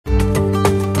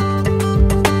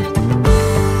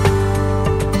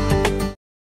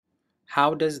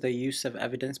How does the use of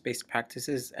evidence-based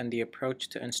practices and the approach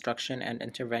to instruction and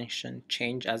intervention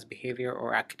change as behavior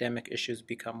or academic issues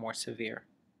become more severe?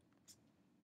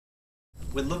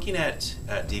 When looking at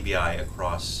DBI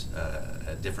across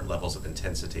different levels of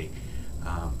intensity,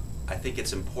 I think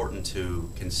it's important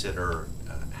to consider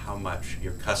how much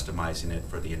you're customizing it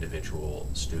for the individual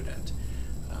student.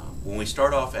 When we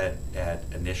start off at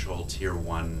initial Tier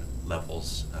 1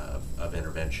 levels of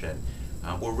intervention,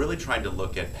 we're really trying to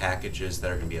look at packages that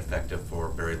are going to be effective for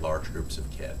very large groups of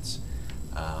kids.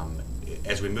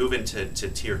 As we move into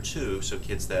Tier 2, so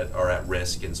kids that are at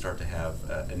risk and start to have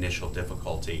initial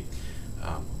difficulty,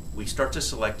 we start to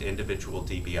select individual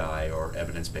DBI or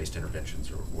evidence-based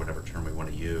interventions, or whatever term we want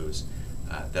to use,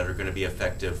 that are going to be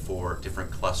effective for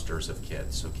different clusters of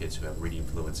kids. So kids who have reading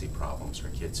fluency problems, or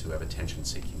kids who have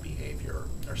attention-seeking behavior,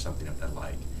 or something of that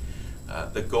like.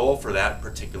 The goal for that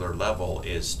particular level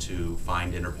is to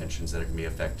find interventions that are going to be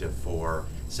effective for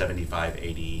 75,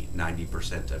 80,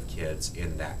 90% of kids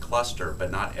in that cluster,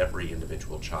 but not every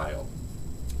individual child.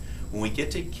 When we get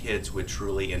to kids with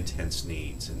truly intense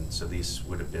needs, and so these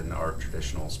would have been our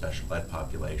traditional special ed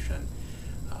population,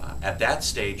 at that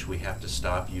stage we have to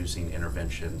stop using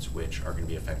interventions which are going to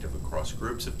be effective across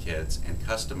groups of kids and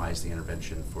customize the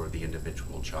intervention for the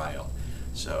individual child.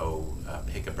 So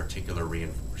pick a particular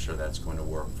reinforcer that's going to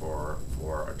work for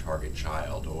a target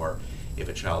child, or if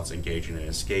a child's engaging in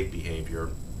escape behavior,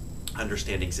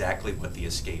 understand exactly what the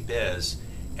escape is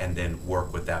and then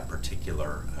work with that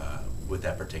particular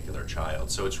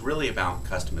child. So it's really about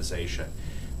customization.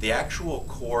 The actual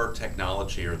core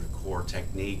technology or the core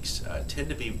techniques tend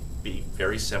to be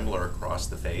very similar across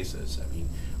the phases. I mean,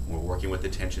 when we're working with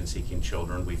attention-seeking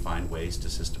children, we find ways to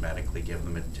systematically give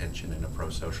them attention in a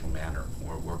pro-social manner. When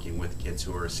we're working with kids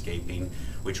who are escaping,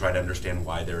 we try to understand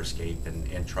why they're escaping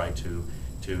and try to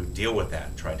deal with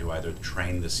that, try to either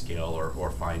train the skill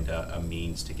or find a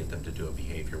means to get them to do a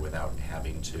behavior without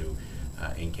having to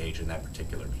engage in that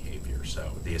particular behavior,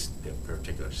 so the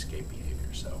particular escape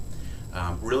behavior. So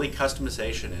really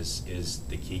customization is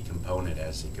the key component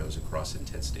as it goes across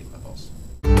intensity levels.